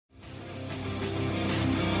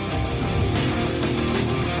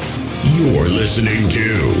You're listening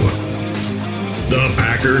to the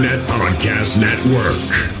Packernet Podcast Network.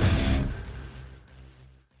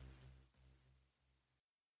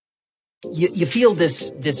 You feel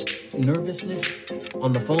this nervousness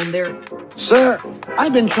on the phone there? Sir,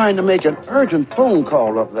 I've been trying to make an urgent phone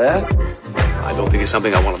call up there. I don't think it's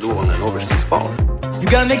something I want to do on an overseas phone. You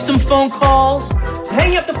gotta make some phone calls.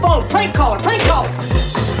 Hang up the phone. Prank caller.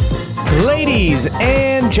 Ladies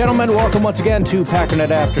and gentlemen, welcome once again to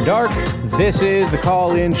Packernet After Dark. This is the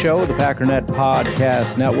call-in show of the Packernet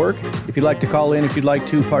Podcast Network. If you'd like to call in, if you'd like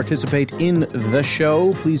to participate in the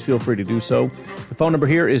show, please feel free to do so. The phone number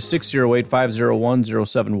here is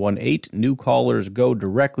 608-501-0718. New callers go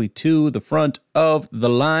directly to the front of the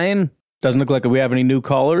line. Doesn't look like we have any new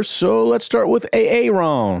callers, so let's start with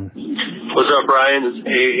Aaron. What's up, Brian? It's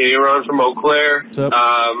Aaron from Eau Claire. What's up?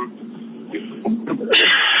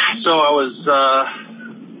 So I was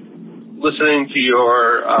listening to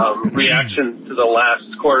your reaction to the last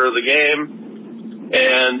quarter of the game,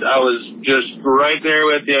 and I was just right there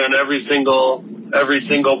with you in every single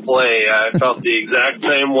play. I felt the exact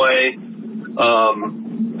same way.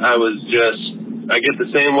 I get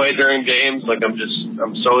the same way during games. Like I'm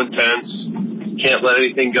so intense, can't let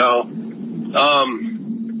anything go.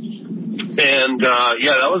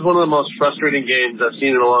 That was one of the most frustrating games I've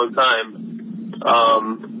seen in a long time.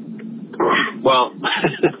 Well,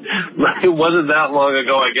 it wasn't that long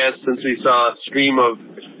ago, I guess, since we saw a stream of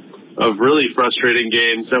really frustrating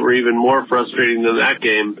games that were even more frustrating than that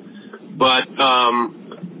game. But,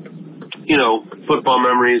 football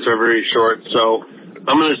memories are very short. So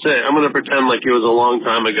I'm going to pretend like it was a long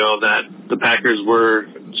time ago that the Packers were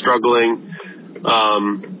struggling. I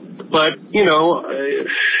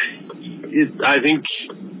think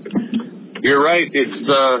you're right.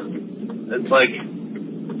 It's like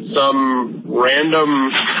some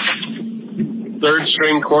random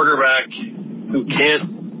third-string quarterback who can't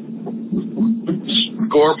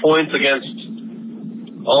score points against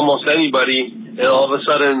almost anybody, and all of a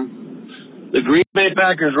sudden the Green Bay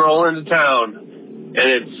Packers roll into town, and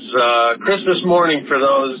it's Christmas morning for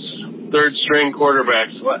those third-string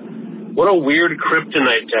quarterbacks. What a weird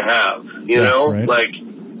kryptonite to have, Right. Like,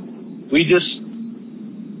 we just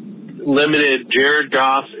limited Jared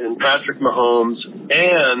Goff and Patrick Mahomes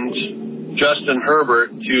and Justin Herbert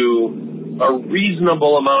to a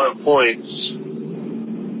reasonable amount of points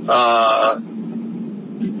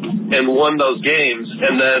and won those games.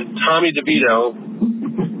 And then Tommy DeVito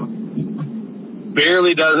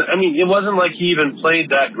barely does. I mean, it wasn't like he even played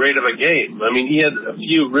that great of a game. I mean, he had a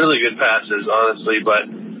few really good passes, honestly, but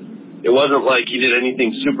it wasn't like he did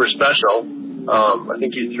anything super special. I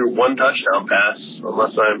think he threw one touchdown pass,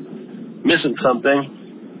 unless I'm missing something.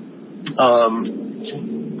 I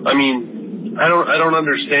don't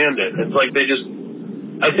understand it. It's like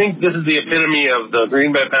I think this is the epitome of the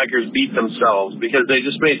Green Bay Packers beat themselves because they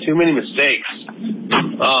just made too many mistakes.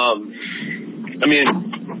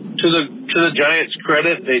 To the Giants'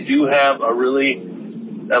 credit, they do have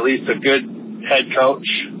at least a good head coach,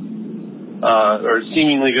 or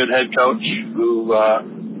seemingly good head coach who,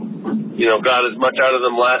 got as much out of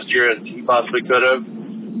them last year as he possibly could have.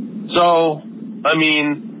 So,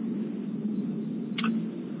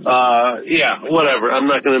 whatever. I'm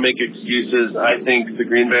not going to make excuses. I think the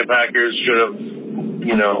Green Bay Packers should have,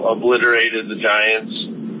 obliterated the Giants.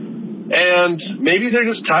 And maybe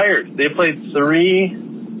they're just tired. They played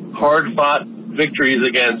 3 hard-fought victories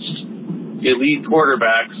against elite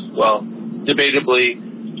quarterbacks. Well, debatably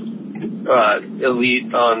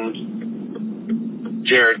elite on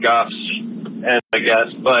Jared Goff's end, I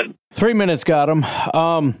guess. But 3 minutes got him.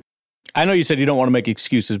 I know you said you don't want to make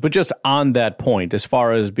excuses, but just on that point, as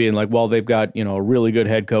far as being like, well, they've got, a really good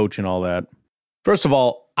head coach and all that. First of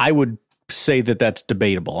all, I would say that that's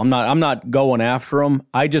debatable. I'm not going after them.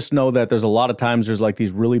 I just know that there's a lot of times there's like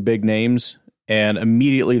these really big names and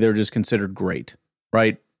immediately they're just considered great,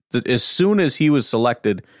 right? As soon as he was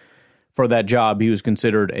selected for that job, he was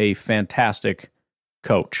considered a fantastic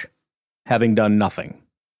coach, having done nothing.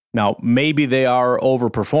 Now, maybe they are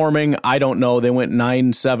overperforming. I don't know. They went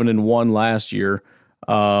 9-7-1 last year.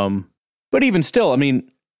 But even still,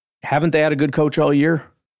 haven't they had a good coach all year?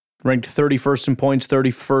 Ranked 31st in points,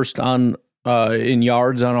 31st on in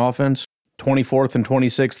yards on offense, 24th and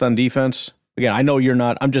 26th on defense. Again, I know you're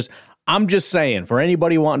not. I'm just saying, for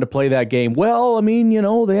anybody wanting to play that game, well,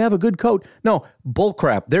 they have a good coach. No,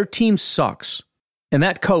 bullcrap. Their team sucks. And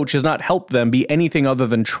that coach has not helped them be anything other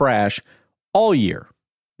than trash all year.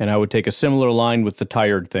 And I would take a similar line with the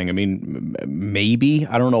tired thing. Maybe.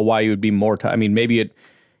 I don't know why you would be more tired. Maybe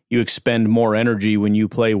you expend more energy when you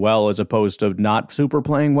play well as opposed to not super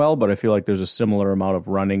playing well, but I feel like there's a similar amount of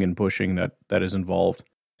running and pushing that is involved.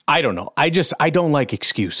 I don't know. I don't like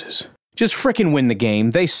excuses. Just frickin' win the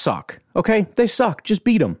game. They suck. Okay? They suck. Just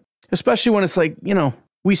beat them. Especially when it's like,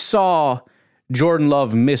 we saw Jordan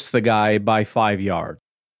Love miss the guy by 5 yards.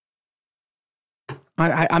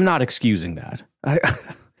 I'm not excusing that.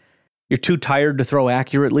 You're too tired to throw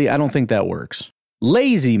accurately? I don't think that works.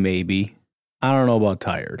 Lazy, maybe. I don't know about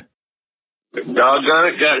tired. Doggone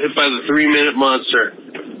it, got hit by the 3-minute monster.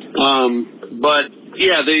 But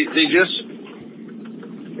yeah, they just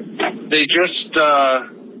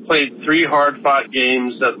played 3 hard-fought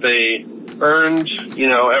games that they earned,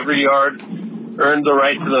 every yard, earned the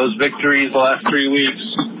right to those victories the last 3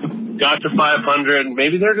 weeks, got to 500.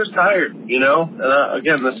 Maybe they're just tired, And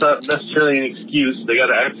again, that's not necessarily an excuse. They got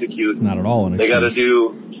to execute. Not at all an excuse. They got to do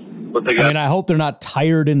what they got. I mean, I hope they're not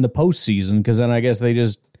tired in the postseason, because then I guess they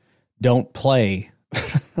just don't play.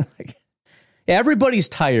 Everybody's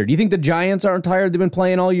tired. You think the Giants aren't tired? They've been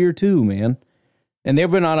playing all year too, man. And they've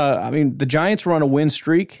been the Giants were on a win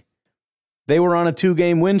streak. They were on a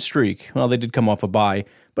 2-game win streak. Well, they did come off a bye,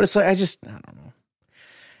 but it's like, I don't know.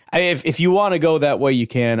 If you want to go that way, you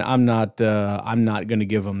can. I'm not going to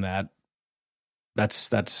give them that.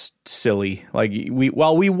 That's silly. Like we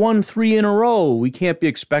won 3 in a row, we can't be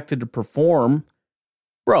expected to perform,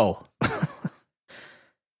 bro.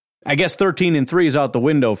 I guess 13-3 is out the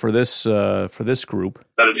window for this group.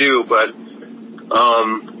 Gotta do, but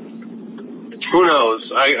who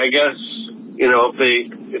knows? I guess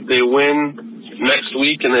if they win next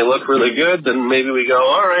week and they look really good, then maybe we go,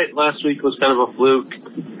 all right, last week was kind of a fluke.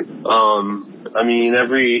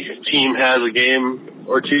 Every team has a game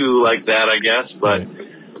or two like that, I guess. But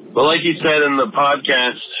like you said in the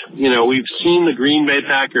podcast, we've seen the Green Bay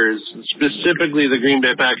Packers, specifically the Green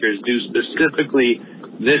Bay Packers, do specifically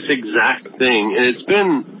this exact thing. And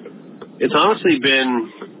it's honestly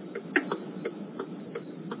been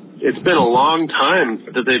a long time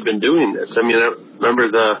that they've been doing this. I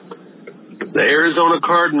remember the Arizona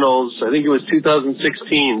Cardinals, I think it was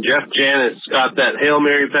 2016, Jeff Janis got that Hail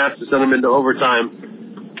Mary pass to send them into overtime.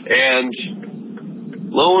 And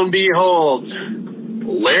lo and behold,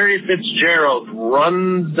 Larry Fitzgerald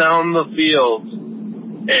runs down the field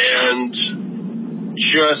and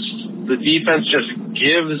the defense just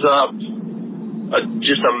gives up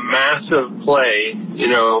just a massive play,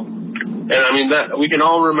 And that we can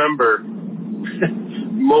all remember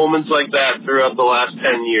moments like that throughout the last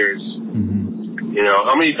 10 years. Mm-hmm.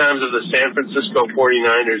 How many times have the San Francisco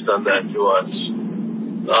 49ers done that to us?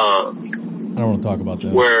 I don't want to talk about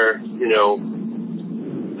that. Where, I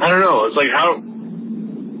don't know. It's like,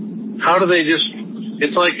 how do they just,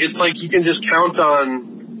 it's like you can just count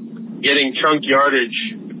on getting chunk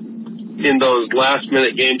yardage in those last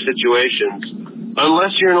minute game situations.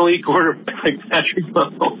 Unless you're an elite quarterback like Patrick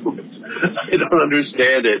Mahomes. I don't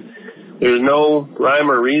understand it. There's no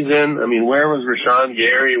rhyme or reason. Where was Rashawn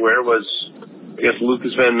Gary? Where was, I guess,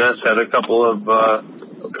 Lucas Van Ness had a couple of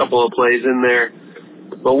plays in there.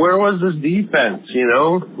 But where was this defense,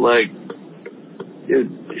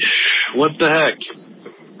 what the heck?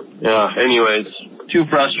 Yeah, anyways, too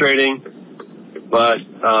frustrating. But,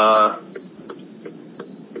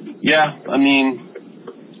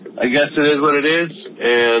 I guess it is what it is,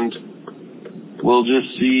 and we'll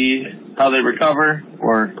just see how they recover,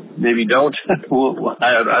 or maybe don't. I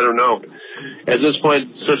don't know. At this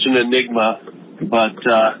point, it's such an enigma. But,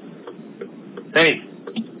 hey,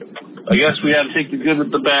 I guess we have to take the good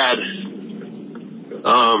with the bad.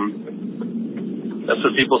 That's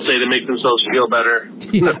what people say to make themselves feel better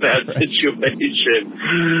in a bad situation.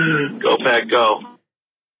 Go, Pack, go.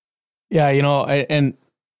 Yeah, and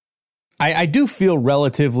I do feel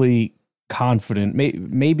relatively confident.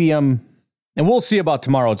 Maybe and we'll see about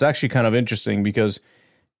tomorrow. It's actually kind of interesting because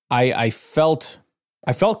I felt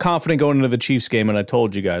confident going into the Chiefs game, and I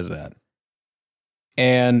told you guys that.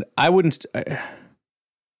 And I don't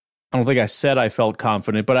think I said I felt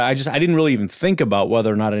confident, but I didn't really even think about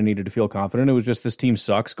whether or not I needed to feel confident. It was just, this team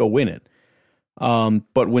sucks, go win it.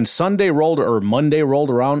 But when Monday rolled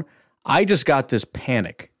around, I just got this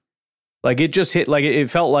panic. Like it just hit, like it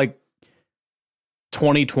felt like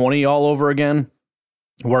 2020 all over again,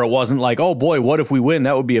 where it wasn't like, oh boy, what if we win?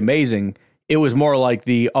 That would be amazing. It was more like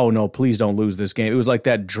oh no, please don't lose this game. It was like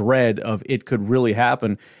that dread of it could really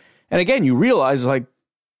happen. And again, you realize like,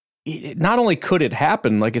 not only could it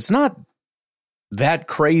happen, like it's not that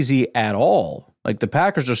crazy at all. Like the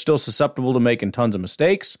Packers are still susceptible to making tons of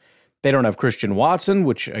mistakes. They don't have Christian Watson,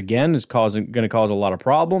 which again is going to cause a lot of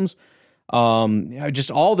problems.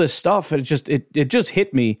 Just all this stuff. It just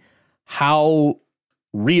hit me how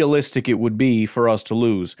realistic it would be for us to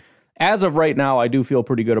lose. As of right now, I do feel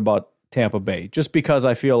pretty good about Tampa Bay, just because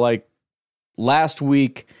I feel like last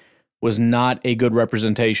week was not a good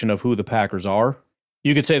representation of who the Packers are.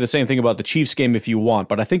 You could say the same thing about the Chiefs game if you want,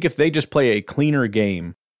 but I think if they just play a cleaner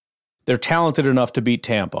game, they're talented enough to beat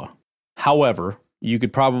Tampa. However, you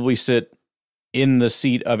could probably sit in the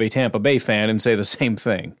seat of a Tampa Bay fan and say the same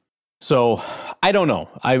thing. So I don't know.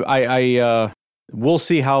 We'll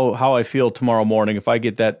see how I feel tomorrow morning. If I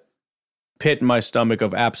get that pit in my stomach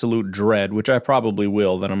of absolute dread, which I probably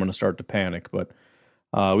will, then I'm going to start to panic. But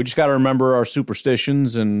we just got to remember our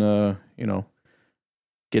superstitions and don't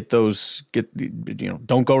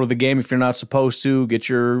go to the game if you're not supposed to. Get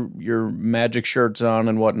your magic shirts on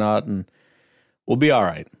and whatnot, and we'll be all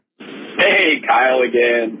right. Hey, Kyle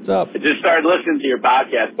again. What's up? I just started listening to your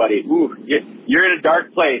podcast, buddy. Ooh, you're in a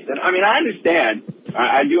dark place. And, I mean, I understand.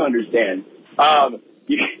 I do understand. I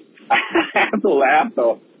have to laugh,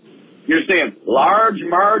 though. You're saying large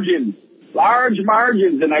margins,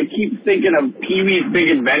 and I keep thinking of Pee-wee's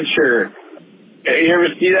Big Adventure. You ever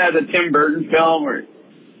see that, the Tim Burton film? Or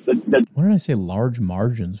what did I say large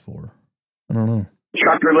margins for? I don't know.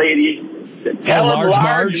 Trucker lady. Tell him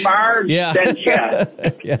large Marge. Yeah. Yeah.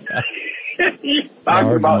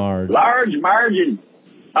 Talking about large margins.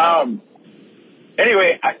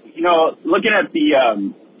 Anyway, looking at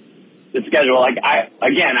the schedule, like I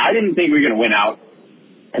didn't think we were going to win out,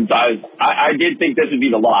 and so I did think this would be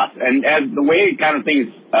the loss. And as the way kind of things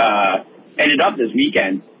ended up this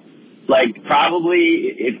weekend, like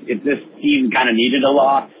probably if this team kind of needed a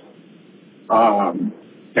loss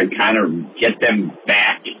to kind of get them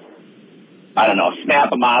back. I don't know, snap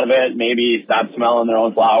them out of it, maybe stop smelling their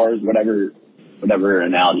own flowers, whatever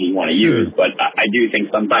analogy you want to use. But I do think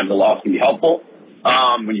sometimes a loss can be helpful,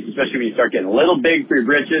 especially when you start getting a little big for your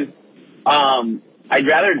britches. I'd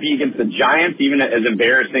rather it be against the Giants, even as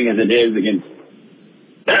embarrassing as it is against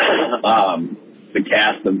the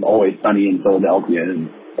cast of Always Sunny in Philadelphia and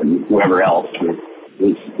whoever else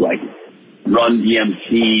was like Run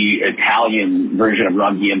DMC, Italian version of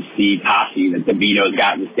Run DMC posse that DeVito's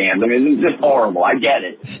got in the stands. I mean, it's just horrible. I get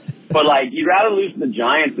it. But, like, you'd rather lose to the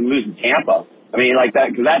Giants than lose to Tampa. I mean, like that,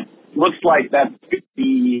 because that looks like that could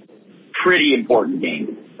be a pretty important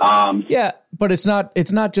game. Yeah, but it's not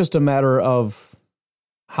just a matter of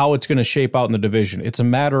how it's going to shape out in the division. It's a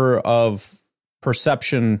matter of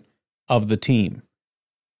perception of the team.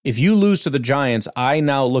 If you lose to the Giants, I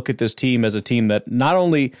now look at this team as a team that not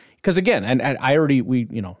only, because again, and I already,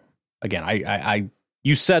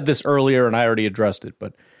 you said this earlier and I already addressed it,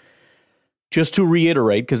 but just to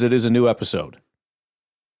reiterate, because it is a new episode,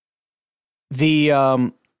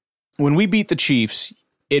 when we beat the Chiefs,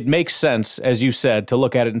 it makes sense, as you said, to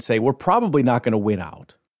look at it and say, we're probably not going to win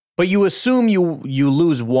out. But you assume you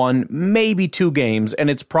lose one, maybe two games, and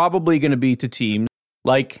it's probably going to be to teams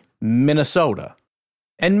like Minnesota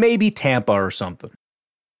and maybe Tampa or something.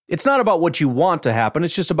 It's not about what you want to happen.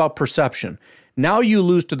 It's just about perception. Now you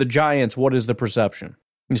lose to the Giants. What is the perception?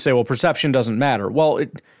 You say, well, perception doesn't matter. Well,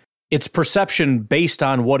 it's perception based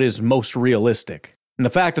on what is most realistic. And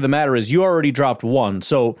the fact of the matter is you already dropped one.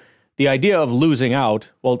 So the idea of losing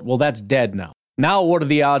out, well, that's dead now. Now, what are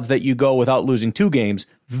the odds that you go without losing two games?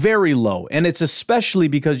 Very low. And it's especially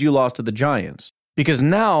because you lost to the Giants. Because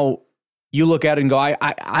now you look at it and go,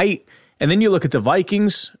 and then you look at the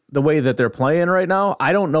Vikings, the way that they're playing right now.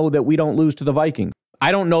 I don't know that we don't lose to the Vikings.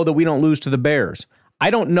 I don't know that we don't lose to the Bears.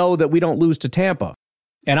 I don't know that we don't lose to Tampa.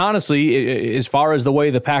 And honestly, as far as the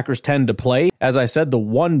way the Packers tend to play, as I said, the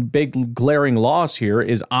one big glaring loss here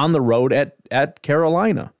is on the road at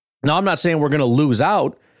Carolina. Now, I'm not saying we're going to lose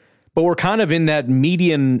out, but we're kind of in that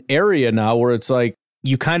median area now where it's like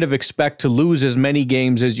you kind of expect to lose as many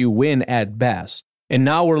games as you win at best. And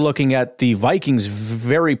now we're looking at the Vikings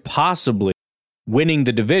very possibly winning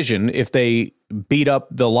the division if they beat up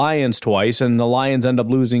the Lions twice and the Lions end up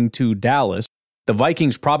losing to Dallas. The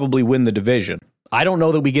Vikings probably win the division. I don't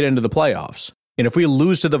know that we get into the playoffs. And if we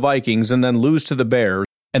lose to the Vikings and then lose to the Bears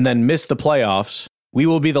and then miss the playoffs, we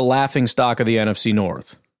will be the laughing stock of the NFC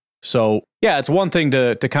North. So, yeah, it's one thing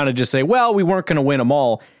to kind of just say, well, we weren't going to win them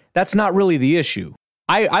all. That's not really the issue.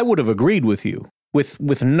 I would have agreed with you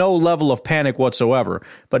with no level of panic whatsoever.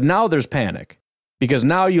 But now there's panic because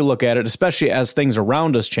now you look at it, especially as things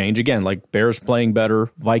around us change. Again, like Bears playing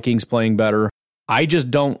better, Vikings playing better. I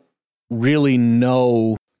just don't really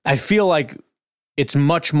know. I feel like it's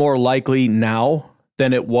much more likely now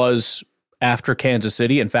than it was after Kansas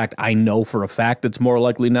City. In fact, I know for a fact it's more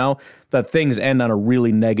likely now that things end on a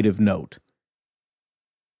really negative note.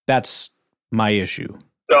 That's my issue.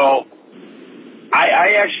 So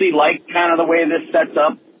I actually like kind of the way this sets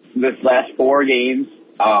up this last four games.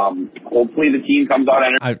 Hopefully the team comes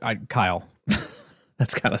out. Kyle,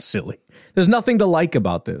 that's kind of silly. There's nothing to like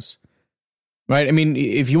about this, right? I mean,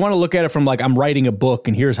 if you want to look at it from like I'm writing a book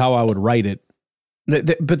and here's how I would write it,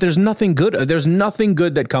 but there's nothing good. There's nothing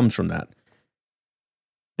good that comes from that.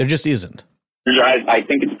 There just isn't. I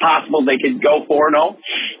think it's possible they could go 4-0.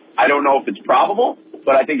 I don't know if it's probable,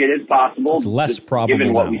 but I think it is possible. It's less probable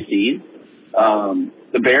given what we've seen.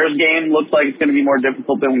 The Bears game looks like it's going to be more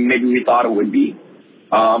difficult than maybe we thought it would be.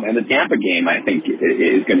 And the Tampa game, I think,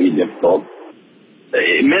 is going to be difficult.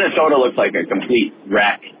 Minnesota looks like a complete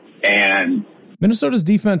wreck. And Minnesota's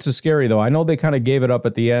defense is scary, though. I know they kind of gave it up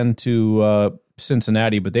at the end to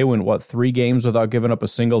Cincinnati, but they went, 3 games without giving up a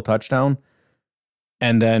single touchdown?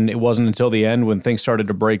 And then it wasn't until the end when things started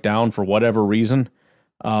to break down for whatever reason.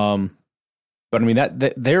 But I mean,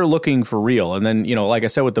 that they're looking for real. And then, like I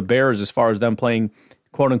said, with the Bears, as far as them playing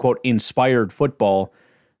quote unquote inspired football,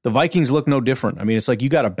 the Vikings look no different. I mean, it's like you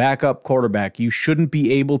got a backup quarterback. You shouldn't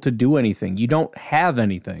be able to do anything. You don't have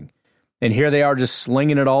anything. And here they are just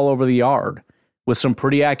slinging it all over the yard with some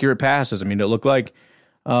pretty accurate passes. I mean, it looked like,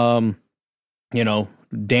 Danny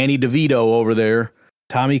DeVito over there,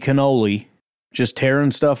 Tommy Cannoli, just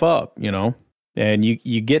tearing stuff up, And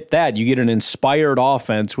you get that. You get an inspired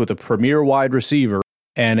offense with a premier wide receiver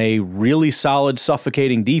and a really solid,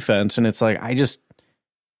 suffocating defense. And it's like,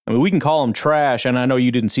 we can call them trash, and I know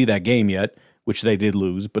you didn't see that game yet, which they did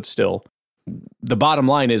lose, but still. The bottom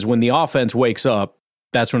line is when the offense wakes up,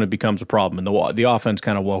 that's when it becomes a problem, and the offense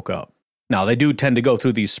kind of woke up. Now, they do tend to go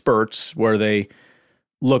through these spurts where they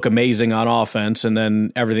look amazing on offense, and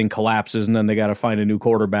then everything collapses, and then they got to find a new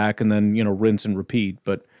quarterback, and then, rinse and repeat.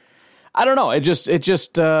 But I don't know.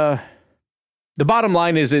 The bottom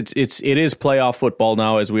line is it is playoff football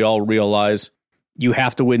now, as we all realize. You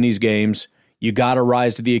have to win these games. You got to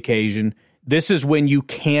rise to the occasion. This is when you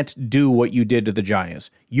can't do what you did to the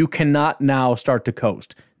Giants. You cannot now start to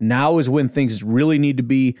coast. Now is when things really need to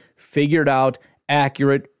be figured out,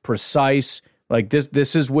 accurate, precise. Like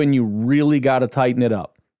this is when you really got to tighten it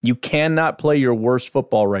up. You cannot play your worst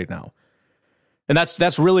football right now. And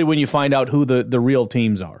that's really when you find out who the real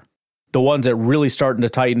teams are. The ones that really starting to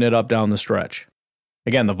tighten it up down the stretch.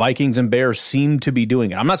 Again, the Vikings and Bears seem to be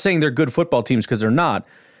doing it. I'm not saying they're good football teams because they're not,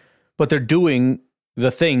 but they're doing the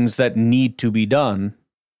things that need to be done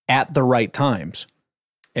at the right times.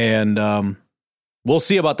 And we'll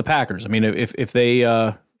see about the Packers. I mean, if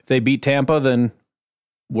they beat Tampa, then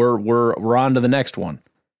we're on to the next one.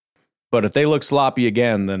 But if they look sloppy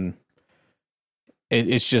again, then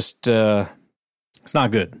it's just it's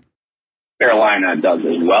not good. Carolina does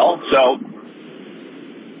as well. So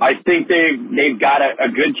I think they've got a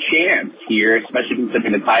good chance here, especially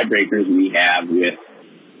considering the tiebreakers we have with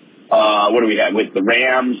what do we have with the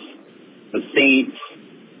Rams, the Saints.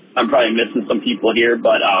 I'm probably missing some people here,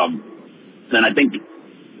 but then I think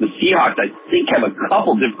the Seahawks, have a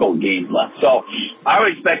couple difficult games left. So I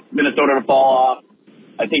would expect Minnesota to fall off.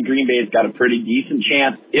 I think Green Bay's got a pretty decent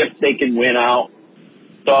chance if they can win out.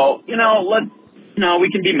 So, we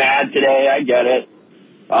can be mad today. I get it.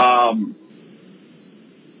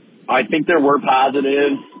 I think there were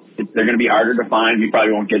positives. They're going to be harder to find. We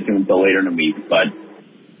probably won't get to them until later in the week. But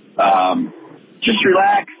just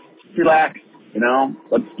relax.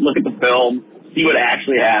 Let's look at the film, see what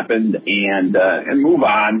actually happened, and move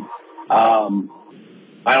on.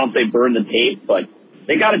 I don't say burn the tape, but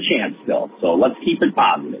they got a chance still. So let's keep it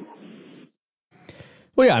positive.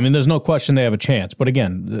 Well, yeah, I mean, there's no question they have a chance. But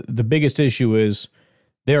again, the biggest issue is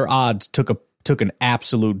their odds took an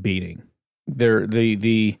absolute beating.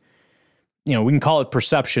 We can call it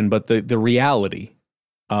perception, but the reality,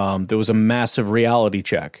 there was a massive reality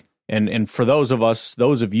check. And for those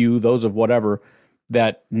of you, whatever,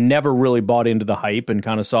 that never really bought into the hype and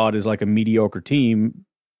kind of saw it as like a mediocre team,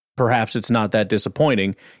 perhaps it's not that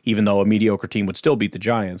disappointing, even though a mediocre team would still beat the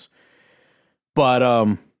Giants.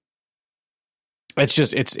 But it's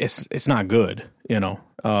just it's not good,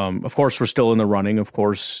 Of course, we're still in the running. Of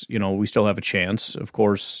course, we still have a chance. Of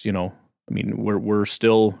course, we're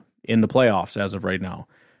still in the playoffs as of right now.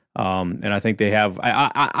 And I think they have.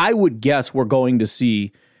 I would guess we're going to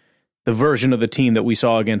see the version of the team that we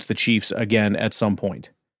saw against the Chiefs again at some point.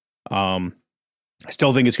 I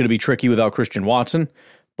still think it's going to be tricky without Christian Watson,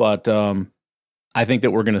 but I think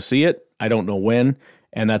that we're going to see it. I don't know when,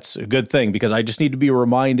 and that's a good thing because I just need to be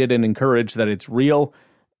reminded and encouraged that it's real.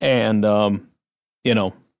 And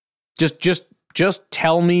just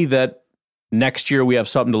tell me that next year we have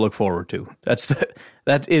something to look forward to.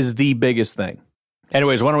 That is the biggest thing.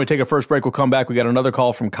 Anyways, why don't we take a first break? We'll come back. We got another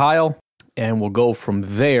call from Kyle, and we'll go from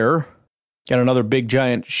there. Got another big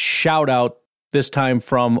giant shout out, this time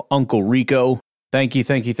from Uncle Rico. Thank you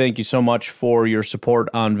so much for your support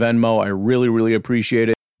on Venmo. I really, really appreciate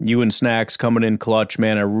it. You and Snacks coming in clutch,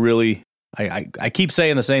 man. I keep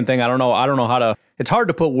saying the same thing. I don't know how to. It's hard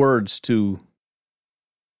to put words to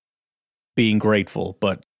being grateful,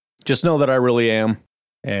 but just know that I really am,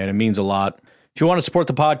 and it means a lot. If you want to support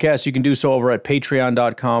the podcast, you can do so over at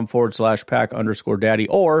patreon.com/pack_daddy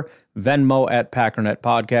or Venmo at Packernet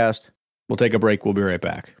Podcast. We'll take a break. We'll be right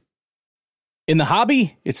back. In the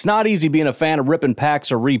hobby, it's not easy being a fan of ripping packs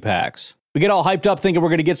or repacks. We get all hyped up thinking we're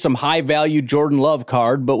going to get some high-value Jordan Love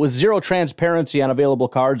card, but with zero transparency on available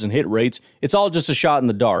cards and hit rates, it's all just a shot in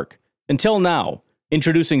the dark. Until now,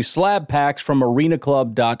 introducing slab packs from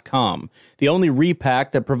arenaclub.com, the only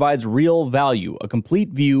repack that provides real value, a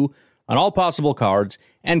complete view on all possible cards,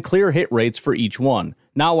 and clear hit rates for each one.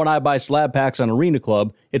 Now when I buy slab packs on Arena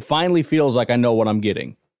Club, it finally feels like I know what I'm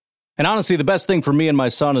getting. And honestly, the best thing for me and my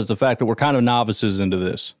son is the fact that we're kind of novices into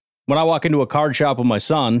this. When I walk into a card shop with my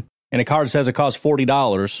son, and a card says it costs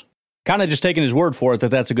 $40, kind of just taking his word for it that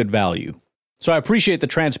that's a good value. So I appreciate the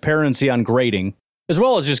transparency on grading, as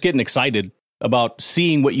well as just getting excited about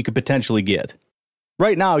seeing what you could potentially get.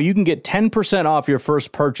 Right now, you can get 10% off your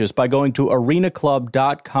first purchase by going to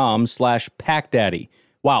arenaclub.com/packdaddy.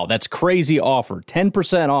 Wow, that's crazy offer.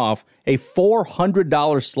 10% off a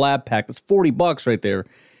 $400 slab pack. That's $40 right there.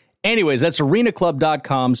 Anyways, that's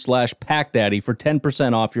arenaclub.com/packdaddy for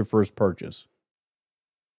 10% off your first purchase.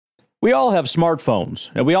 We all have smartphones,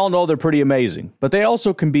 and we all know they're pretty amazing, but they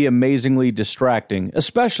also can be amazingly distracting,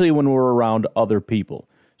 especially when we're around other people.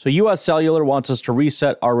 So US Cellular wants us to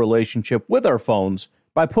reset our relationship with our phones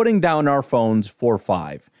by putting down our phones for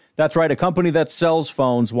 $5. That's right, a company that sells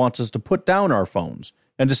phones wants us to put down our phones.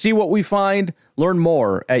 And to see what we find, learn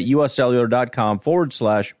more at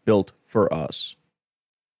uscellular.com/built for us.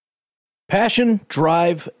 Passion,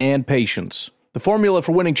 drive, and patience. The formula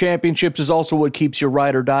for winning championships is also what keeps your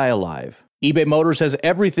ride or die alive. eBay Motors has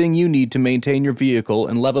everything you need to maintain your vehicle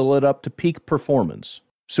and level it up to peak performance.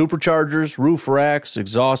 Superchargers, roof racks,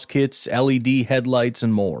 exhaust kits, LED headlights,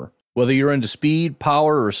 and more. Whether you're into speed,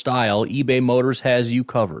 power, or style, eBay Motors has you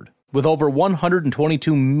covered. With over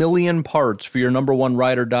 122 million parts for your number one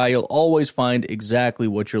ride or die, you'll always find exactly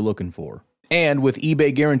what you're looking for. And with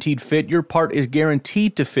eBay Guaranteed Fit, your part is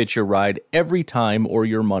guaranteed to fit your ride every time or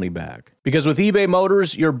your money back. Because with eBay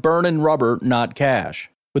Motors, you're burning rubber, not cash.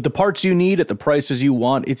 With the parts you need at the prices you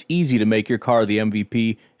want, it's easy to make your car the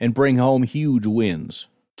MVP and bring home huge wins.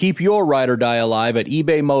 Keep your ride or die alive at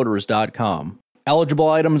ebaymotors.com. Eligible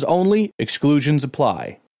items only, exclusions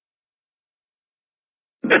apply.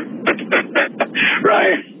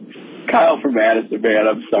 Ryan, Kyle from Madison, man,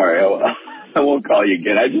 I'm sorry. I won't call you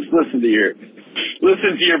again. I just listened to your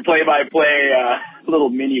play-by-play little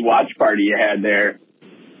mini watch party you had there.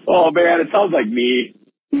 Oh man, it sounds like me.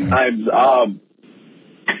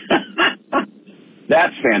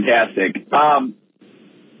 That's fantastic.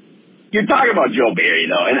 You're talking about Joe Barry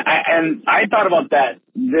though, and I thought about that.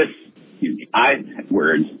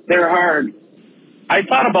 Words, they're hard. I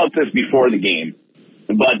thought about this before the game,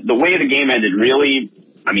 but the way the game ended really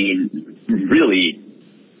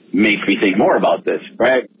makes me think more about this,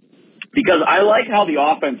 right? Because I like how the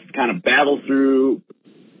offense kind of battles through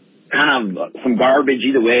kind of some garbage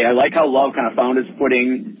either way. I like how Love kind of found his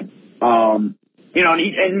footing. And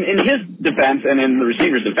in his defense and in the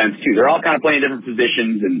receiver's defense too, they're all kind of playing different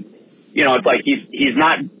positions, and it's like he's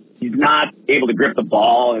not able to grip the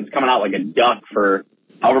ball, and it's coming out like a duck for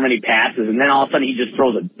however many passes, and then all of a sudden he just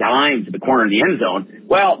throws a dime to the corner of the end zone.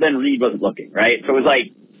 Well, then Reed wasn't looking, right? So it was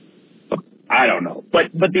like, I don't know.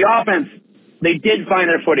 But the offense, they did find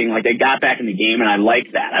their footing, like they got back in the game, and I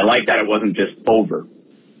like that. I like that it wasn't just over.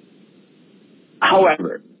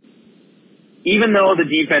 However, even though the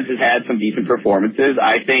defense has had some decent performances,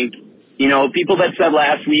 I think, people that said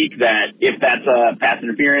last week that if that's a pass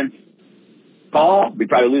interference call, we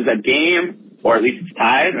probably lose that game, or at least it's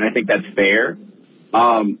tied, and I think that's fair.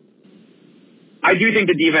 I do think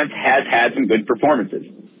the defense has had some good performances.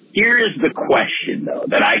 Here's the question, though,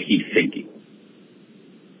 that I keep thinking.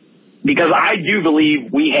 Because I do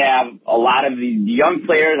believe we have a lot of these young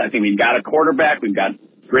players. I think we've got a quarterback. We've got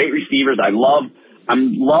great receivers. I love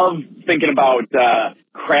thinking about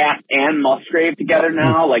Kraft and Musgrave together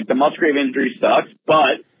now. Like, the Musgrave injury sucks,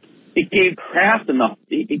 but it gave Kraft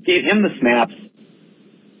it gave him the snaps,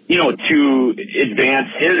 to advance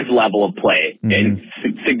his level of play and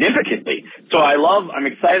significantly. So I'm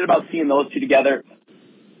excited about seeing those two together.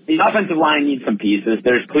 The offensive line needs some pieces.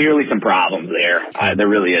 There's clearly some problems there. There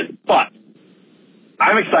really is. But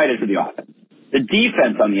I'm excited for the offense. The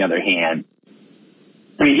defense, on the other hand,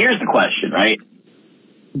 here's the question, right?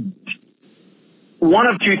 one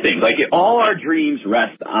of two things. Like, all our dreams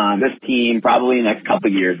rest on this team probably in the next couple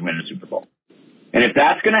of years winning a Super Bowl. And if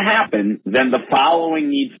that's going to happen, then the following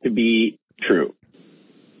needs to be true.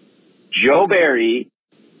 Joe Barry,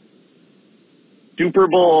 Super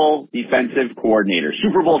Bowl defensive coordinator,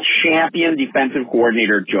 Super Bowl champion defensive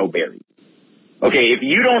coordinator, Joe Barry. Okay, if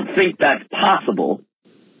you don't think that's possible,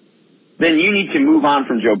 then you need to move on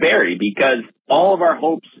from Joe Barry, because all of our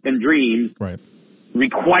hopes and dreams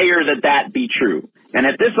require that be true. And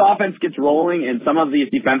if this offense gets rolling and some of these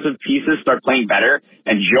defensive pieces start playing better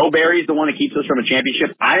and Joe Barry's the one that keeps us from a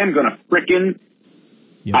championship, I am going to frickin'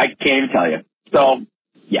 I can't even tell you. So,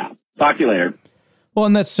 yeah, talk to you later. Well,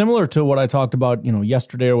 and that's similar to what I talked about,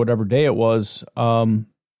 yesterday or whatever day it was. And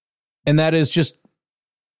that is just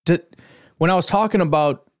when I was talking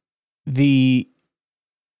about the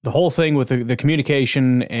whole thing with the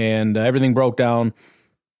communication and everything broke down.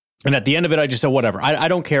 And at the end of it, I just said, whatever, I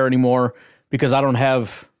don't care anymore because I don't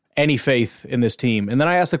have any faith in this team. And then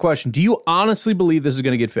I asked the question, do you honestly believe this is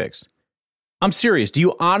going to get fixed? I'm serious. Do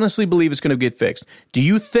you honestly believe it's going to get fixed? Do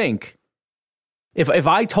you think, if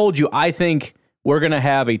I told you I think we're going to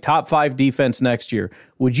have a top 5 defense next year,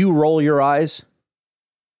 would you roll your eyes?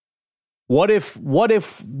 What if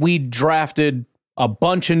we drafted a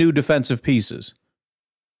bunch of new defensive pieces?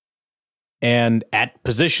 And at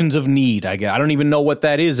positions of need, I don't even know what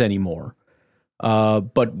that is anymore.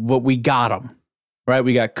 But we got them, right?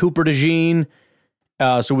 We got Cooper DeJean,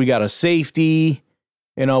 so we got a safety.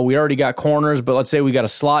 We already got corners, but let's say we got a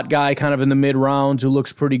slot guy kind of in the mid-rounds who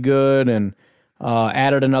looks pretty good, and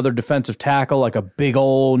added another defensive tackle, like a big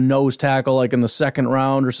old nose tackle, like in the second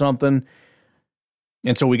round or something.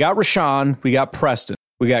 And so we got Rashawn, we got Preston,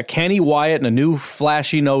 we got Kenny Wyatt and a new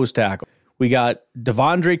flashy nose tackle. We got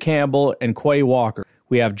Devondre Campbell and Quay Walker.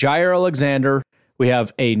 We have Jair Alexander. We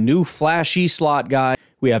have a new flashy slot guy.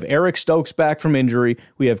 We have Eric Stokes back from injury.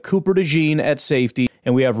 We have Cooper DeJean at safety.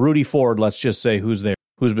 And we have Rudy Ford, let's just say, who's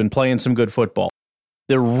been playing some good football.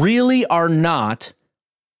 There really are not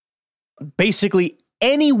basically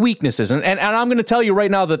any weaknesses. And I'm going to tell you right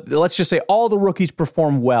now that, let's just say, all the rookies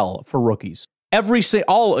perform well for rookies. Cooper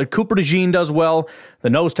DeJean does well. The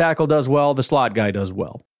nose tackle does well. The slot guy does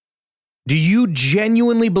well. Do you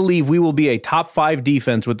genuinely believe we will be a top 5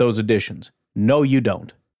 defense with those additions? No, you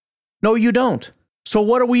don't. No, you don't. So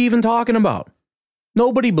what are we even talking about?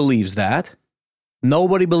 Nobody believes that.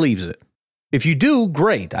 Nobody believes it. If you do,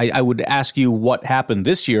 great. I would ask you what happened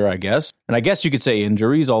this year, I guess. And I guess you could say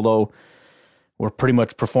injuries, although we're pretty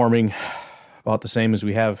much performing about the same as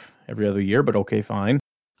we have every other year, but okay, fine.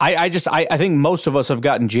 I think most of us have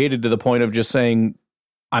gotten jaded to the point of just saying,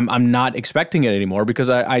 I'm not expecting it anymore because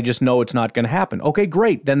I just know it's not going to happen. Okay,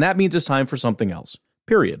 great. Then that means it's time for something else,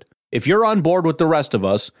 period. If you're on board with the rest of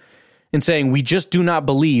us and saying we just do not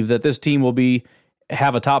believe that this team will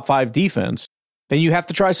have a top 5 defense, then you have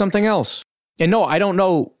to try something else. And no, I don't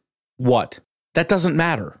know what. That doesn't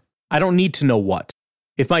matter. I don't need to know what.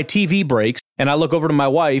 If my TV breaks and I look over to my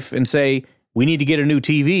wife and say, we need to get a new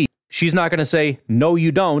TV, she's not going to say, no,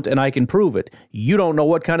 you don't, and I can prove it. You don't know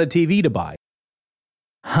what kind of TV to buy.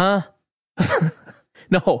 Huh?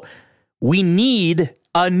 No, we need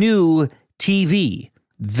a new TV.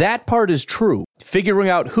 That part is true. Figuring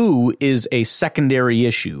out who is a secondary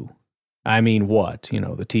issue. I mean, what? The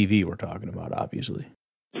TV we're talking about, obviously.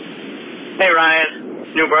 Hey,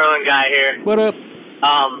 Ryan. New Berlin guy here. What up?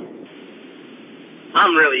 I'm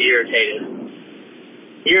really irritated.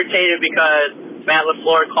 Irritated because Matt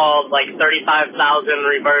LaFleur called like 35,000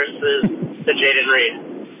 reverses to Jaden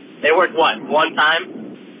Reed. They worked, one time?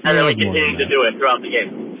 And then we continued to do it throughout the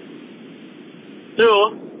game.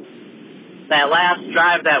 2, that last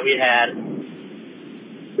drive that we had,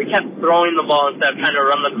 we kept throwing the ball instead of trying to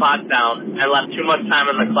run the clock down and left too much time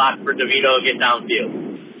on the clock for DeVito to get downfield.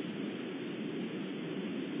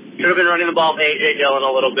 Should have been running the ball with A.J. Dillon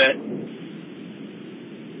a little bit.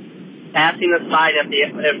 Passing aside if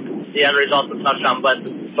the end result's a touchdown, but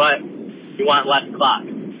you want less clock.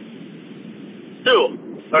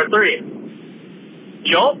 3.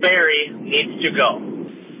 Joe Barry needs to go.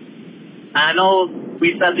 I know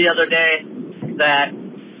we said the other day that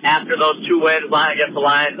after those 2 wins against the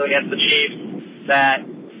Lions and against the Chiefs, that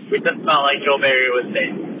we just felt like Joe Barry was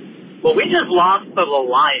safe. But we just lost to the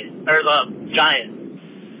Lions, or the Giants.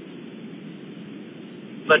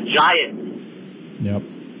 The Giants. Yep.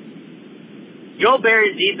 Joe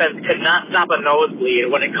Barry's defense could not stop a nosebleed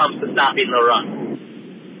when it comes to stopping the run.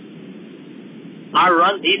 Our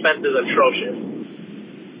run defense is atrocious.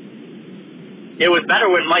 It was better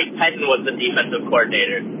when Mike Pettin was the defensive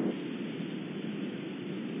coordinator.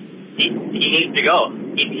 he needs to go.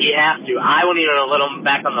 He has to. I wouldn't even have let him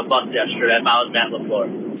back on the bus yesterday if I was Matt LaFleur.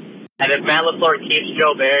 And if Matt LaFleur keeps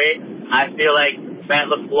Joe Barry, I feel like Matt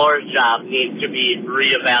LaFleur's job needs to be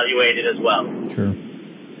reevaluated as well. Sure.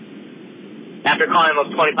 After calling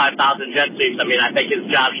those 25,000 jet sweeps, I mean, I think his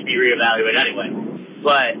job should be reevaluated anyway.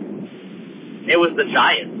 But it was the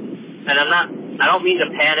Giants. And I don't mean to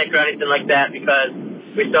panic or anything like that because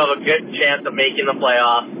we still have a good chance of making the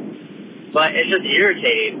playoffs. But it's just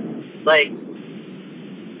irritating. Like,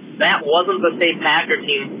 that wasn't the same Packer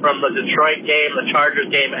team from the Detroit game, the Chargers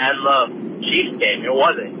game, and the Chiefs game. It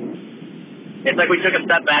wasn't. It's like we took a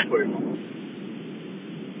step backwards.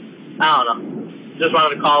 I don't know. Just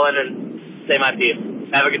wanted to call in and say my piece.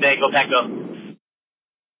 Have a good day. Go Pack, go.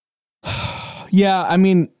 Yeah, I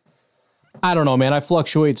mean, I don't know, man. I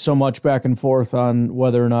fluctuate so much back and forth on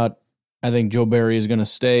whether or not I think Joe Barry is going to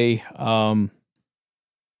stay.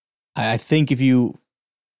 I think if you...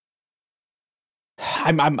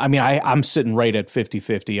 I'm sitting right at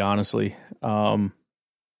 50-50, honestly.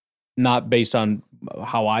 Not based on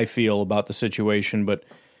how I feel about the situation, but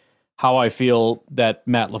how I feel that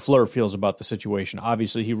Matt LaFleur feels about the situation.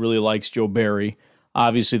 Obviously, he really likes Joe Barry.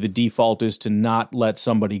 Obviously, the default is to not let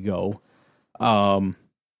somebody go. And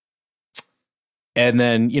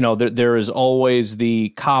then, there is always the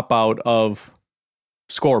cop-out of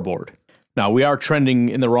scoreboard. Now, we are trending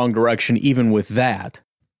in the wrong direction even with that,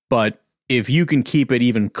 but if you can keep it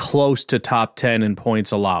even close to top 10 in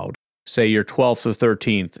points allowed, say you're 12th or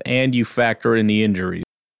 13th, and you factor in the injuries,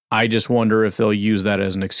 I just wonder if they'll use that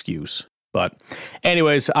as an excuse. But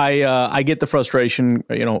anyways, I get the frustration,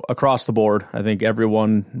 across the board. I think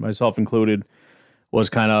everyone, myself included, was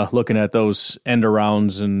kind of looking at those end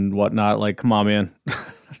arounds and whatnot. Like, come on, man.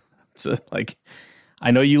 It's like,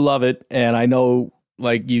 I know you love it, and I know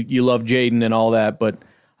like you love Jaden and all that, but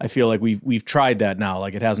I feel like we've tried that now.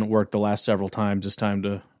 Like, it hasn't worked the last several times. It's time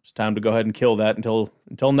to go ahead and kill that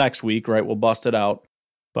until next week, right? We'll bust it out.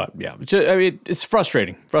 But yeah, it's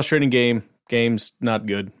frustrating. Frustrating game. Game's not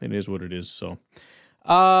good. It is what it is. So,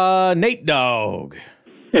 Nate Dogg.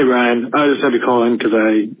 Hey, Ryan. I just had to call in because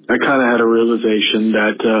I kind of had a realization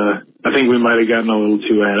that I think we might have gotten a little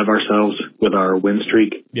too ahead of ourselves with our win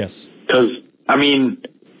streak. Yes. Because,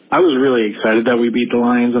 I was really excited that we beat the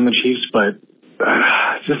Lions and the Chiefs, but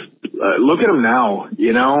just look at them now,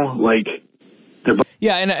 like...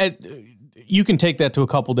 Yeah, and you can take that to a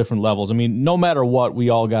couple different levels. I mean, no matter what, we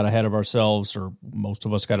all got ahead of ourselves, or most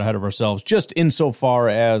of us got ahead of ourselves, just insofar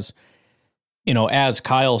as, as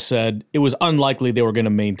Kyle said, it was unlikely they were going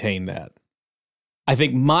to maintain that. I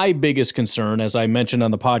think my biggest concern, as I mentioned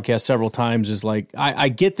on the podcast several times, is like, I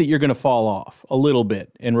get that you're going to fall off a little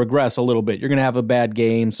bit and regress a little bit. You're going to have a bad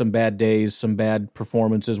game, some bad days, some bad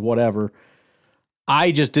performances, whatever.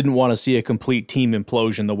 I just didn't want to see a complete team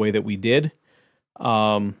implosion the way that we did.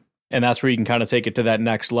 And that's where you can kind of take it to that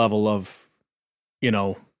next level of,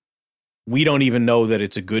 we don't even know that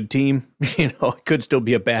it's a good team. It could still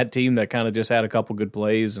be a bad team that kind of just had a couple good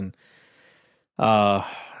plays. And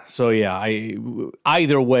so, yeah,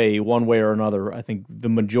 either way, one way or another, I think the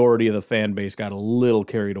majority of the fan base got a little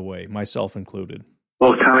carried away, myself included.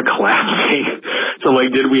 Well, kind of collapsing. So,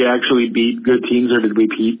 did we actually beat good teams, or did we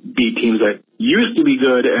beat teams that used to be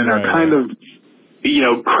good and are kind of,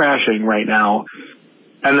 crashing right now?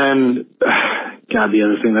 And then, God, the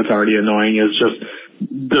other thing that's already annoying is just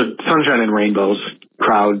the Sunshine and Rainbows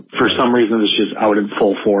crowd. For some reason, is just out in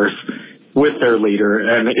full force with their leader,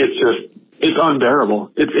 and it's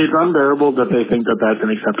unbearable. It's unbearable that they think that that's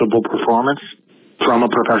an acceptable performance from a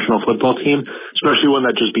professional football team, especially one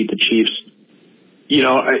that just beat the Chiefs.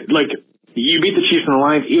 You beat the Chiefs and the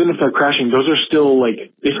Lions, even if they're crashing, those are still,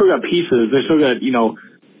 they still got pieces. They still got,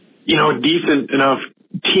 decent enough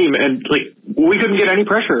team. And, we couldn't get any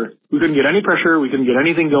pressure. We couldn't get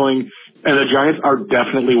anything going. And the Giants are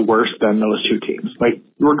definitely worse than those two teams.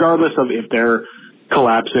 Regardless of if they're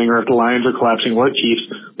collapsing or if the Lions are collapsing or the Chiefs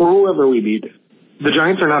or whoever we beat, the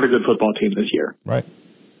Giants are not a good football team this year. Right.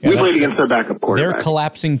 We played against their backup quarterback. They're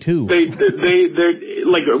collapsing too. They're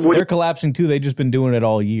collapsing too. They've just been doing it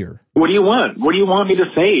all year. What do you want? What do you want me to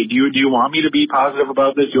say? Do you want me to be positive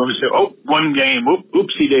about this? Do you want me to say, oh, one game,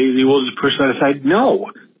 oopsie daisy, we'll just push that aside? No,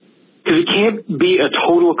 because it can't be a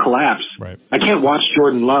total collapse. Right. I can't watch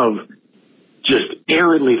Jordan Love just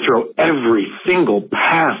airily throw every single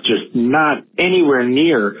pass, just not anywhere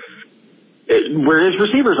near where his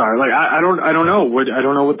receivers are. I don't know. I don't know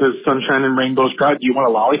what the Sunshine and Rainbows crowd. Do you want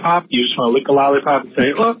a lollipop? Do you just want to lick a lollipop and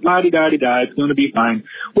say, oh, la-di-da-di-da, it's going to be fine.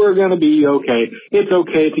 We're going to be okay. It's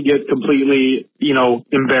okay to get completely,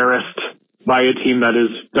 embarrassed by a team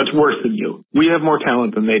that's worse than you. We have more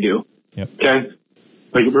talent than they do. Yep. Okay?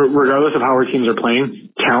 Like, regardless of how our teams are playing,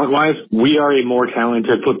 talent-wise, we are a more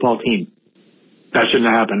talented football team. That shouldn't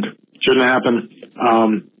have happened. Shouldn't have happened.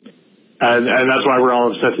 And that's why we're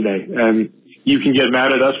all upset today. And you can get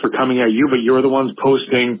mad at us for coming at you, but you're the ones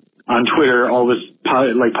posting on Twitter all this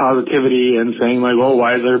positivity and saying like, "Oh,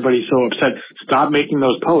 why is everybody so upset?" Stop making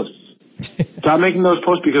those posts. Stop making those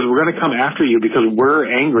posts, because we're going to come after you because we're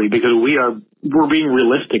angry, because we're being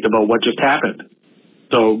realistic about what just happened.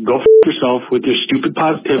 So go f*** yourself with your stupid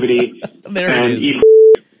positivity and eat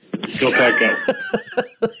go Pack go.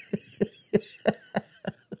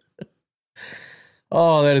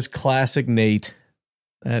 Oh, that is classic Nate.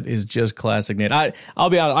 That is just classic Nate. I'll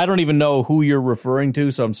be honest, I don't even know who you're referring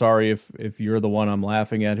to, so I'm sorry if you're the one I'm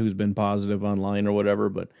laughing at who's been positive online or whatever,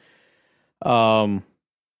 but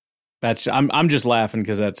that's I'm just laughing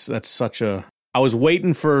because that's such a, I was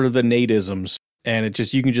waiting for the Nateisms, and it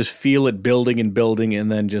just, you can just feel it building and building,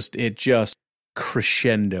 and then it just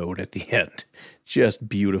crescendoed at the end just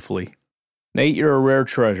beautifully. Nate, you're a rare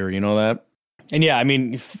treasure, you know that? And yeah, I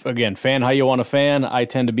mean, again, fan how you want to fan. I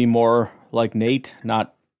tend to be more like Nate,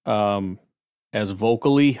 not as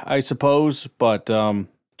vocally, I suppose, but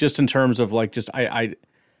just in terms of like, just I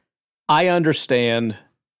understand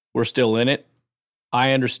we're still in it.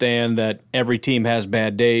 I understand that every team has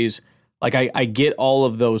bad days. Like, I get all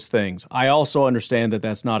of those things. I also understand that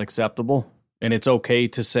that's not acceptable, and it's okay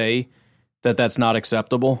to say that that's not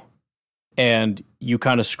acceptable. And you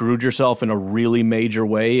kind of screwed yourself in a really major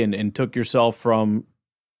way and took yourself from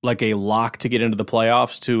like a lock to get into the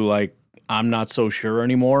playoffs to like, I'm not so sure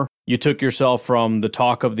anymore. You took yourself from the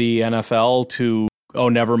talk of the NFL to, oh,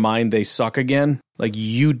 never mind, they suck again. Like,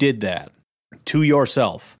 you did that to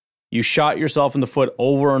yourself. You shot yourself in the foot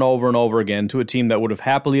over and over and over again to a team that would have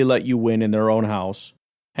happily let you win in their own house.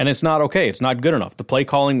 And it's not okay. It's not good enough. The play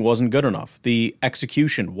calling wasn't good enough. The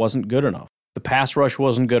execution wasn't good enough. The pass rush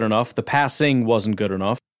wasn't good enough. The passing wasn't good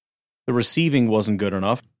enough. The receiving wasn't good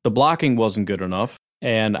enough. The blocking wasn't good enough.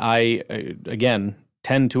 And I, again,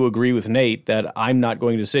 tend to agree with Nate that I'm not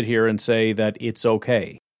going to sit here and say that it's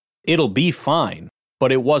okay. It'll be fine,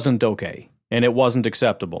 but it wasn't okay. And it wasn't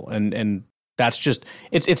acceptable. And that's just,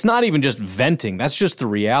 it's not even just venting. That's just the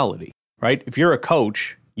reality, right? If you're a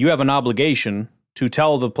coach, you have an obligation to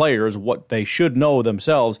tell the players what they should know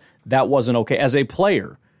themselves. That wasn't okay. As a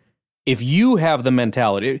player, if you have the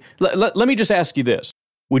mentality, let me just ask you this.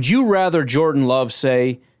 Would you rather Jordan Love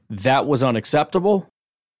say that was unacceptable,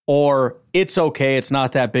 or it's okay, it's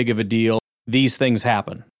not that big of a deal, these things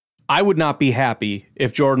happen? I would not be happy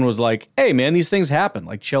if Jordan was like, hey man, these things happen,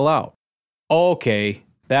 like chill out. Okay,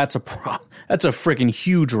 that's a freaking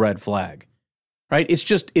huge red flag, right? It's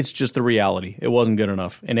just the reality. It wasn't good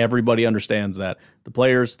enough, and everybody understands that. The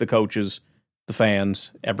players, the coaches, the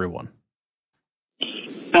fans, everyone.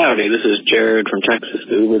 Howdy, this is Jared from Texas,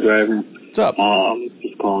 the Uber driver. What's up?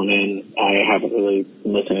 Just calling in. I haven't really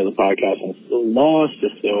been listening to the podcast since the loss,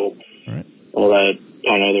 just so all that.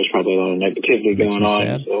 I know there's probably a lot of negativity going on,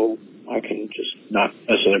 sad. So I can just not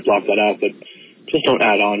necessarily block that out, but just don't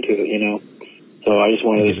add on to it, you know. So I just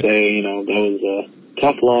wanted to say, you know, that was a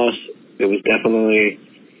tough loss. It was definitely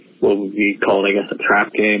what would be called, I guess, a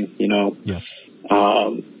trap game, you know. Yes.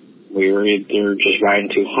 We were either just riding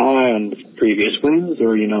too high on previous wins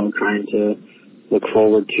or, you know, trying to look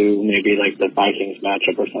forward to maybe like the Vikings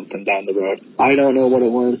matchup or something down the road. I don't know what it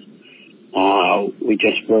was. We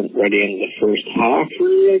just weren't ready in the first half,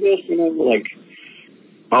 really, I guess, you know, like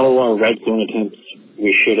all of our red zone attempts,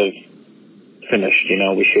 we should have finished, you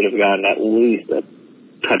know, we should have gotten at least a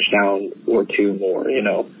touchdown or two more, you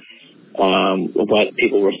know, what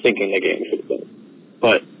people were thinking the game should have been.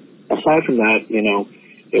 But aside from that, you know,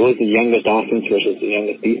 it was the youngest offense versus the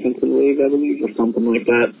youngest defense in the league, I believe, or something like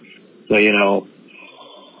that. So, you know,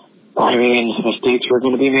 I mean, mistakes were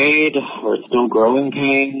going to be made. We're still growing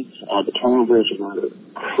pains. The turnovers were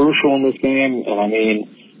crucial in this game. And, I mean,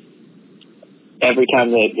 every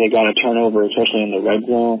time they got a turnover, especially in the red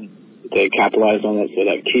zone, they capitalized on it. So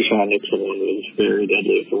that Keyshawn Nixon one was very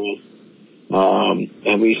deadly for us.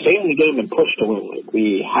 And we stayed in the game and pushed to win. Like,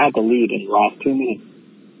 we had the lead in the last 2 minutes.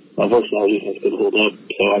 Unfortunately, our defense could hold up.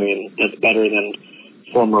 So, I mean, that's better than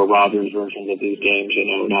former Rodgers versions of these games, you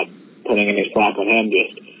know, not putting any slack on him.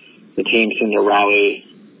 Just the team seemed to rally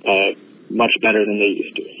much better than they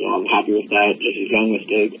used to. So I'm happy with that. Just a young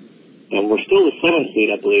mistake. And we're still the 7th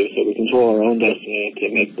seed, I believe, so we control our own destiny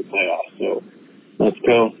to make the playoffs. So let's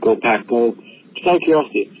go. Go Pack, go. Just out of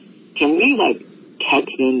curiosity, can we, like,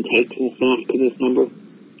 text in takes and stuff to this number?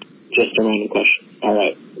 Just a random question. All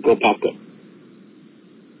right. Go Pack, go.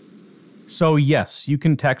 So, yes, you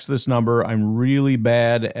can text this number. I'm really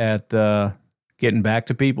bad at getting back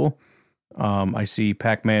to people. I see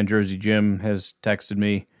Pac-Man Jersey Jim has texted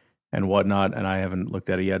me and whatnot, and I haven't looked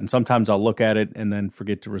at it yet. And sometimes I'll look at it and then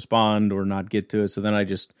forget to respond or not get to it. So then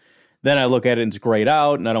I look at it and it's grayed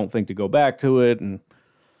out, and I don't think to go back to it. And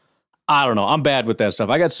I don't know. I'm bad with that stuff.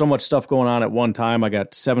 I got so much stuff going on at one time. I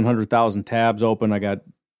got 700,000 tabs open. I got a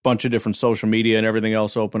bunch of different social media and everything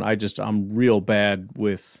else open. I'm real bad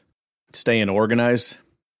with staying organized.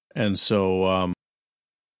 And so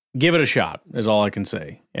give it a shot is all I can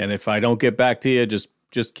say. And if I don't get back to you,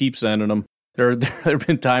 just keep sending them. There have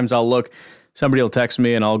been times I'll look, somebody will text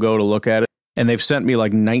me and I'll go to look at it, and they've sent me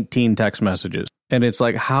like 19 text messages. And it's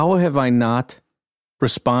like, how have I not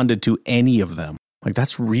responded to any of them? Like,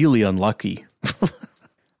 that's really unlucky.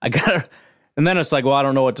 And then it's like, well, I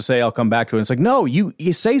don't know what to say. I'll come back to it. It's like, no, you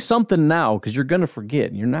say something now because you're going to forget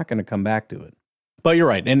and you're not going to come back to it. But you're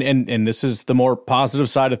right. And this is the more positive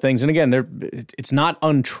side of things. And again, it's not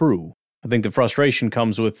untrue. I think the frustration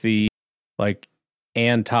comes with the like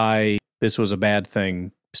this was a bad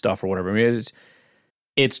thing stuff or whatever. I mean,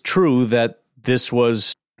 it's true that this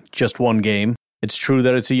was just one game. It's true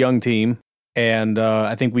that it's a young team. And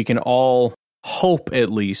I think we can all hope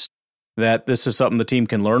at least that this is something the team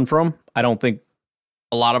can learn from. I don't think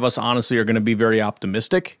a lot of us honestly are going to be very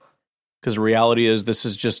optimistic, because the reality is this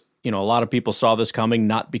is just, a lot of people saw this coming,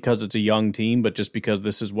 not because it's a young team, but just because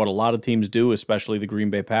this is what a lot of teams do, especially the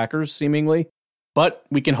Green Bay Packers, seemingly. But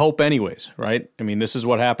we can hope anyways, right? I mean, this is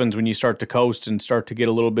what happens when you start to coast and start to get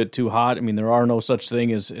a little bit too hot. I mean, there are no such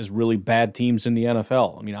thing as really bad teams in the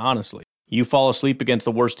NFL. I mean, honestly, you fall asleep against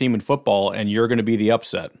the worst team in football and you're going to be the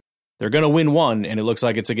upset. They're going to win one, and it looks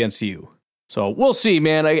like it's against you. So we'll see,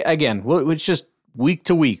 man. It's just week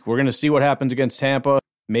to week. We're going to see what happens against Tampa.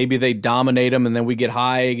 Maybe they dominate them, and then we get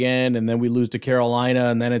high again, and then we lose to Carolina,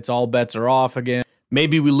 and then it's all bets are off again.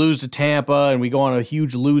 Maybe we lose to Tampa, and we go on a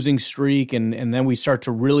huge losing streak, and then we start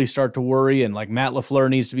to worry, and like Matt LaFleur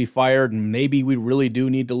needs to be fired, and maybe we really do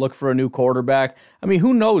need to look for a new quarterback. I mean,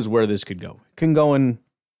 who knows where this could go? It can go in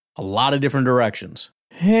a lot of different directions.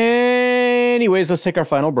 Anyways, let's take our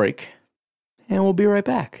final break, and we'll be right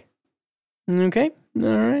back. Okay?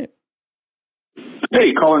 All right.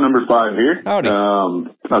 Hey, caller number 5 here. Howdy.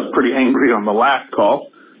 I was pretty angry on the last call.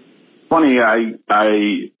 Funny, I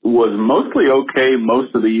was mostly okay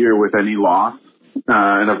most of the year with any loss.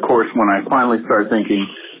 And of course, when I finally start thinking,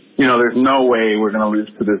 there's no way we're going to lose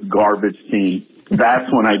to this garbage team,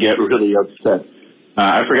 that's when I get really upset.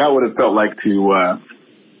 I forgot what it felt like to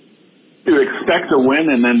expect a win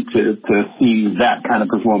and then to see that kind of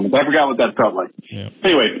performance. I forgot what that felt like. Yeah.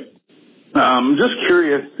 Anyway, just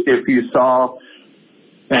curious if you saw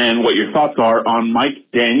and what your thoughts are on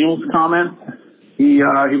Mike Daniels' comments. He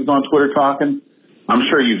was on Twitter talking. I'm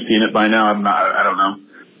sure you've seen it by now. I don't know.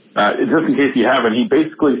 Just in case you haven't, he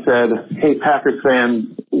basically said, hey, Packers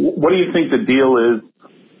fans, what do you think the deal is?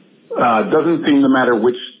 Doesn't seem to matter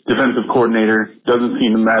which defensive coordinator, doesn't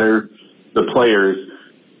seem to matter the players.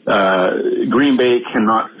 Green Bay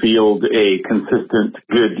cannot field a consistent,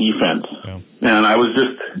 good defense. Yeah. And I was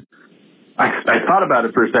I thought about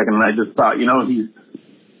it for a second, and I just thought,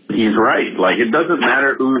 he's right. Like, it doesn't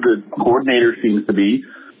matter who the coordinator seems to be.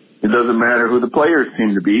 It doesn't matter who the players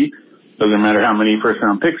seem to be. It doesn't matter how many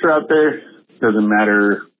first-round picks are out there. It doesn't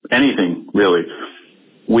matter anything, really.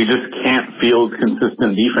 We just can't field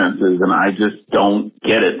consistent defenses, and I just don't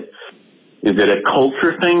get it. Is it a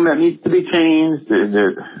culture thing that needs to be changed? Is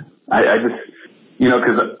it? I just,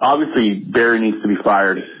 because obviously Barry needs to be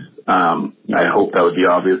fired. I hope that would be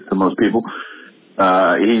obvious to most people.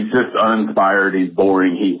 He's just uninspired. He's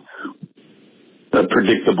boring. He's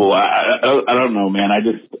predictable. I don't know, man.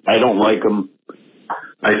 I don't like him.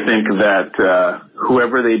 I think that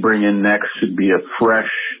whoever they bring in next should be a fresh,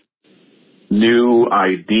 new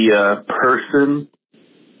idea person,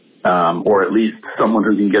 or at least someone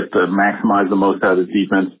who can get to maximize the most out of his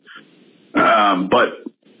defense. But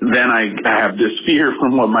then I have this fear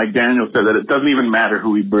from what Mike Daniels said, that it doesn't even matter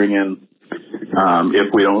who we bring in if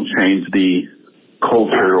we don't change the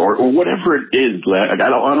culture or whatever it is. Like, I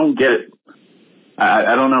don't get it.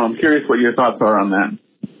 I don't know. I'm curious what your thoughts are on that.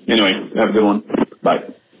 Anyway, have a good one. Bye.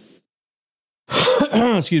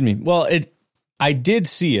 Excuse me. Well, I did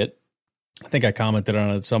see it. I think I commented on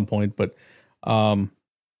it at some point, but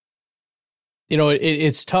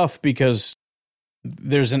it's tough because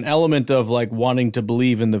there's an element of like wanting to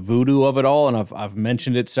believe in the voodoo of it all, and I've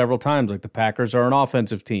mentioned it several times. Like, the Packers are an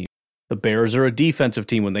offensive team. The Bears are a defensive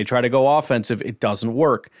team. When they try to go offensive, it doesn't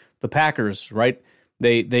work. The Packers, right?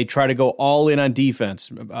 They try to go all in on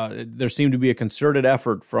defense. There seemed to be a concerted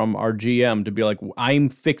effort from our GM to be like, I'm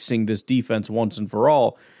fixing this defense once and for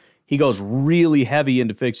all. He goes really heavy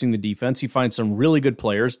into fixing the defense. He finds some really good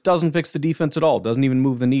players, doesn't fix the defense at all, doesn't even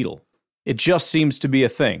move the needle. It just seems to be a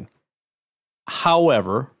thing.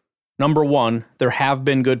 However, number one, there have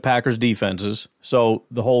been good Packers defenses, so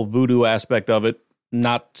the whole voodoo aspect of it,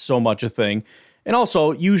 not so much a thing. And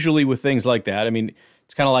also, usually with things like that, I mean,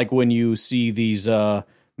 it's kind of like when you see these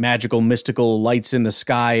magical, mystical lights in the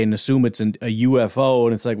sky and assume it's a UFO,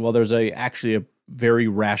 and it's like, well, there's actually a very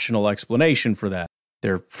rational explanation for that.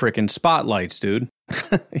 They're freaking spotlights, dude.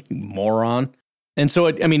 You moron. And so,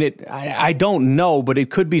 I don't know, but it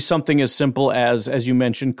could be something as simple as you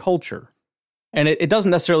mentioned, culture. And it doesn't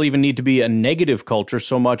necessarily even need to be a negative culture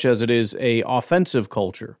so much as it is a offensive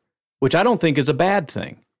culture, which I don't think is a bad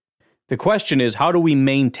thing. The question is, how do we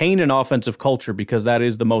maintain an offensive culture? Because that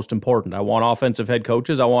is the most important. I want offensive head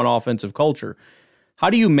coaches. I want offensive culture. How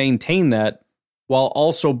do you maintain that while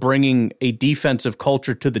also bringing a defensive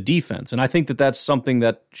culture to the defense? And I think that that's something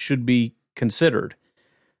that should be considered.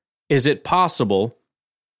 Is it possible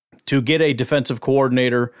to get a defensive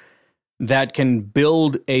coordinator that can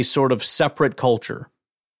build a sort of separate culture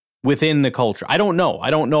within the culture? I don't know. I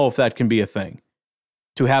don't know if that can be a thing.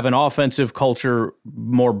 To have an offensive culture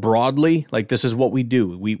more broadly, like this is what we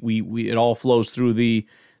do. We it all flows through the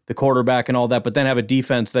quarterback and all that, but then have a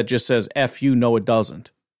defense that just says, F you, no, it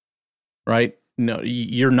doesn't. Right? No,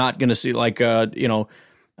 you're not going to see like, Jair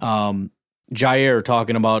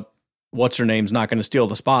talking about what's her name's not going to steal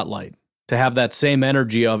the spotlight. To have that same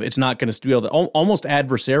energy of it's not going to steal, almost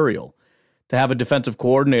adversarial. To have a defensive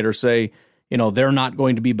coordinator say, they're not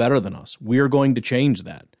going to be better than us. We're going to change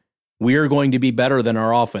that. We're going to be better than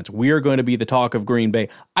our offense. We're going to be the talk of Green Bay.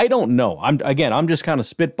 I don't know. I'm just kind of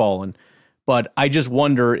spitballing, but I just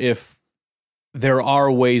wonder if there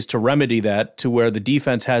are ways to remedy that to where the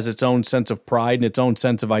defense has its own sense of pride and its own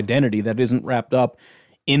sense of identity that isn't wrapped up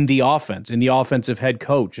in the offense, in the offensive head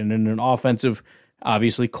coach, and in an offensive,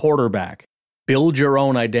 obviously, quarterback. Build your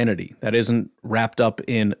own identity that isn't wrapped up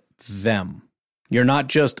in them. You're not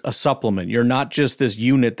just a supplement. You're not just this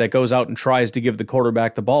unit that goes out and tries to give the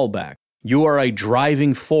quarterback the ball back. You are a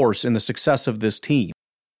driving force in the success of this team.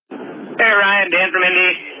 Hey, Ryan, Dan from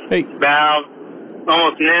Indy. Hey. About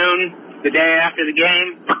almost noon, the day after the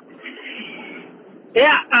game.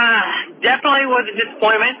 Yeah, definitely was a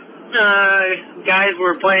disappointment. Guys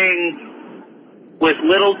were playing with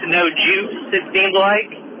little to no juice, it seemed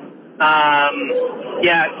like.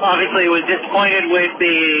 Obviously was disappointed with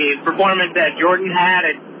the performance that Jordan had. I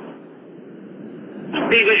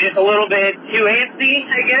think it was just a little bit too antsy,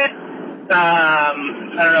 I guess. I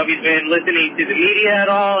don't know if he's been listening to the media at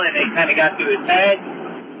all, and it kind of got to his head.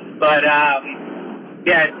 But,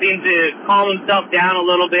 it seemed to calm himself down a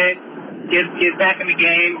little bit, get back in the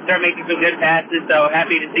game, start making some good passes, so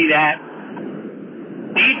happy to see that.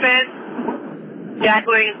 Defense,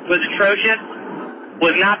 tackling was atrocious.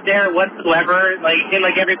 Was not there whatsoever. Like, it seemed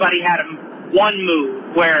like everybody had one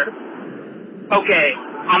move where, okay,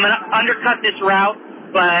 I'm going to undercut this route,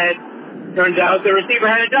 but turns out the receiver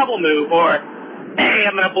had a double move. Or, hey,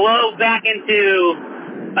 I'm going to blow back into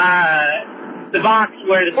the box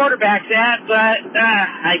where the quarterback's at, but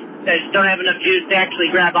I just don't have enough juice to actually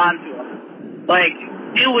grab onto him. Like,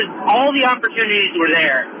 it was, all the opportunities were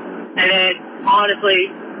there. And then, honestly,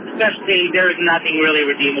 special teams, there was nothing really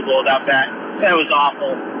redeemable about that. That was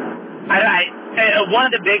awful. One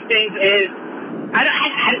of the big things is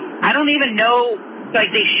I don't even know,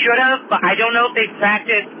 like they should have, but I don't know if they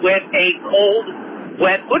practiced with a cold,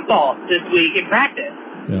 wet football this week in practice.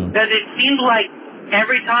 Because it seemed like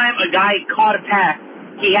every time a guy caught a pass,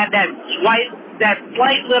 he had that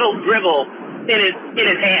slight little dribble in his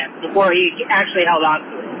hand before he actually held on to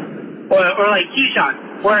it. Or like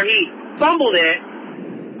Keyshawn, where he fumbled it,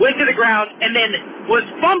 went to the ground, and then was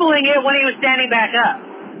fumbling it when he was standing back up.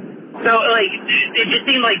 So, like, it just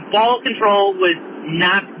seemed like ball control was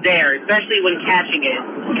not there, especially when catching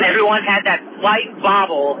it. Everyone had that slight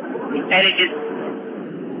bobble, and it just...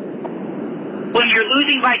 When you're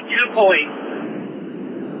losing by 2 points,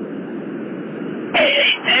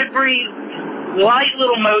 every slight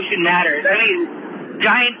little motion matters. I mean,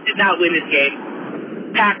 Giants did not win this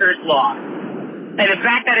game. Packers lost. And the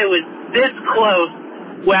fact that it was this close,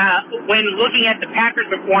 when looking at the Packers'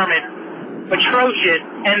 performance, atrocious,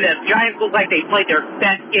 and the Giants looked like they played their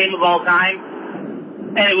best game of all time,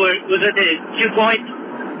 and it was at 2 points,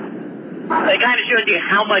 it kind of shows you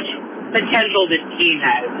how much potential this team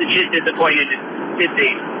has. It's just disappointing to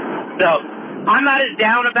see. So, I'm not as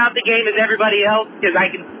down about the game as everybody else, because I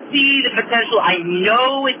can see the potential. I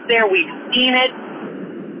know it's there. We've seen it.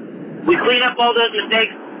 We clean up all those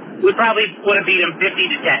mistakes, we probably would have beat them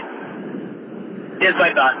 50-10. Just my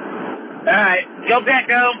thought. All right, go Pack,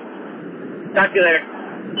 go. Talk to you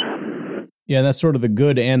later. Yeah, that's sort of the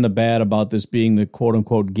good and the bad about this being the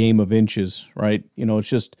quote-unquote game of inches, right? It's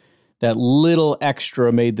just that little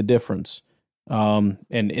extra made the difference. And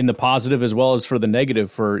in the positive as well as for the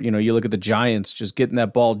negative for, you look at the Giants just getting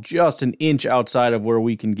that ball just an inch outside of where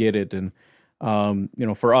we can get it. And,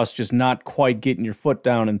 for us just not quite getting your foot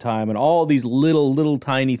down in time and all these little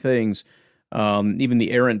tiny things, even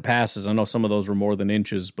the errant passes. I know some of those were more than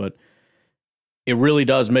inches, but it really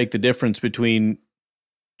does make the difference between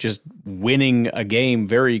just winning a game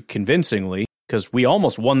very convincingly, because we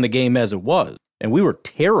almost won the game as it was, and we were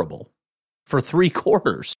terrible for 3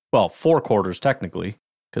 quarters. Well, 4 quarters technically,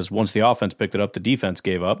 because once the offense picked it up, the defense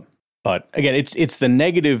gave up. But again, it's the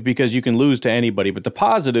negative because you can lose to anybody. But the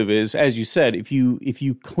positive is, as you said, if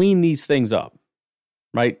you clean these things up,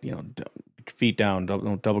 right? Feet down,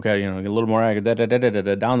 double cat, a little more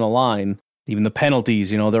accurate, down the line. Even the penalties,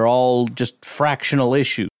 they're all just fractional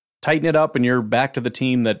issues. Tighten it up, and you're back to the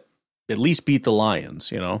team that at least beat the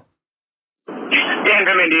Lions. Dan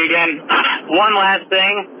from Indy again. One last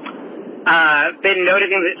thing. Been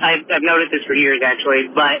noticing. I've noticed this for years, actually.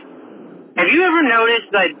 But have you ever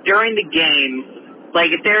noticed that during the game,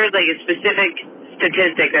 like if there is like a specific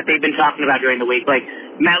statistic that they've been talking about during the week, like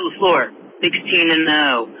Matt LaFleur,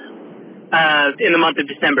 16-0 in the month of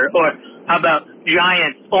December, or how about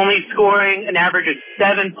Giants only scoring an average of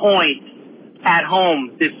 7 points at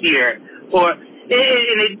home this year, or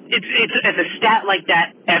it's a stat like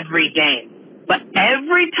that every game. But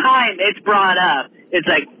every time it's brought up, it's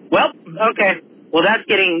like, well, okay, well that's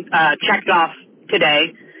getting checked off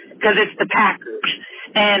today because it's the Packers,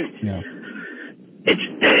 and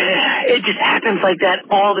it just happens like that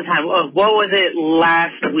all the time. What was it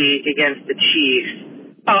last week against the Chiefs?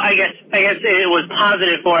 Oh, I guess it was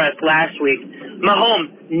positive for us last week.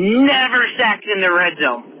 Mahomes never sacked in the red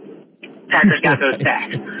zone. Packers got those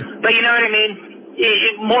sacks. But you know what I mean?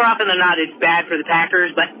 More often than not, it's bad for the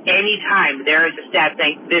Packers, but anytime there is a stat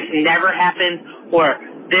saying this never happened or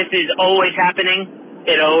this is always happening,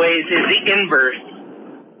 it always is the inverse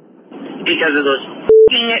because of those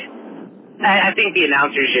I think the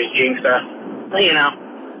announcers just jinx us,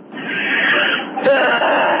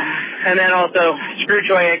 and then also, screw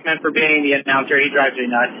Troy Aikman for being the announcer. He drives me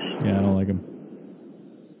nuts. Yeah, I don't like him.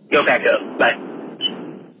 Go Pack Go. Bye.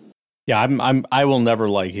 Yeah, I will never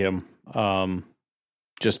like him.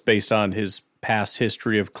 Just based on his past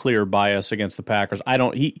history of clear bias against the Packers.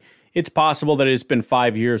 It's possible that it's been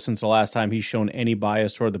 5 years since the last time he's shown any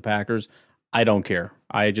bias toward the Packers. I don't care.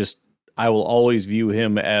 I will always view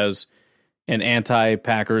him as an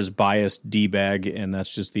anti-Packers biased D-bag, and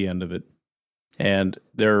that's just the end of it. And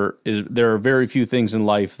there are very few things in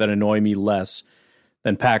life that annoy me less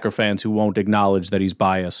than Packer fans who won't acknowledge that he's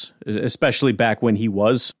biased, especially back when he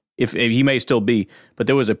was. If he may still be, but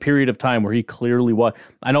there was a period of time where he clearly was.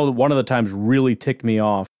 I know that one of the times really ticked me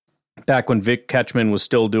off back when Vic Ketchman was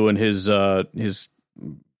still doing his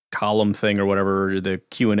column thing or whatever, the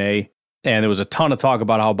Q&A, and there was a ton of talk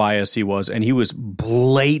about how biased he was, and he was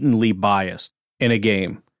blatantly biased in a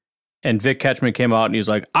game. And Vic Ketchman came out and he's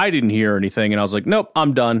like, I didn't hear anything. And I was like, nope,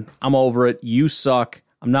 I'm done. I'm over it. You suck.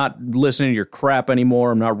 I'm not listening to your crap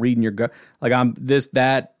anymore. I'm not reading your gut.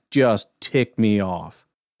 That just ticked me off.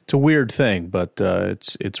 It's a weird thing, but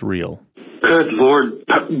it's real. Good Lord.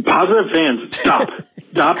 Positive fans, stop.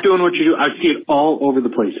 Stop doing what you do. I see it all over the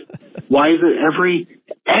place. Why is it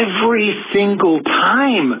every single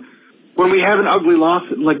time when we have an ugly loss,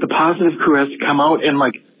 like the positive crew has to come out and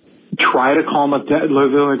try to calm us down.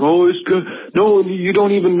 They're like, oh, it's good. No, you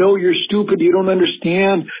don't even know. You're stupid. You don't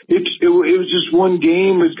understand. It was just one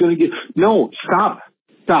game. It's going to get... No, stop.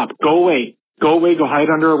 Go away. Go hide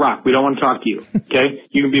under a rock. We don't want to talk to you. Okay?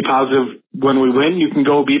 You can be positive when we win. You can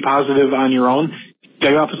go be positive on your own.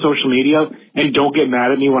 Stay off of social media and don't get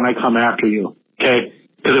mad at me when I come after you. Okay?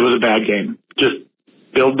 Because it was a bad game. Just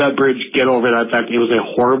build that bridge. Get over that fact. It was a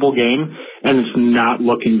horrible game and it's not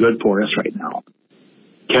looking good for us right now.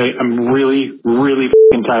 Okay, I'm really, really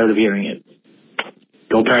f***ing tired of hearing it.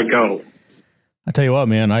 Go Pack, go. I tell you what,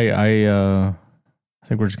 man, I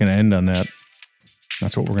think we're just going to end on that.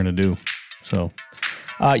 That's what we're going to do. So,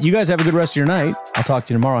 you guys have a good rest of your night. I'll talk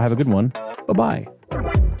to you tomorrow. Have a good one. Bye-bye.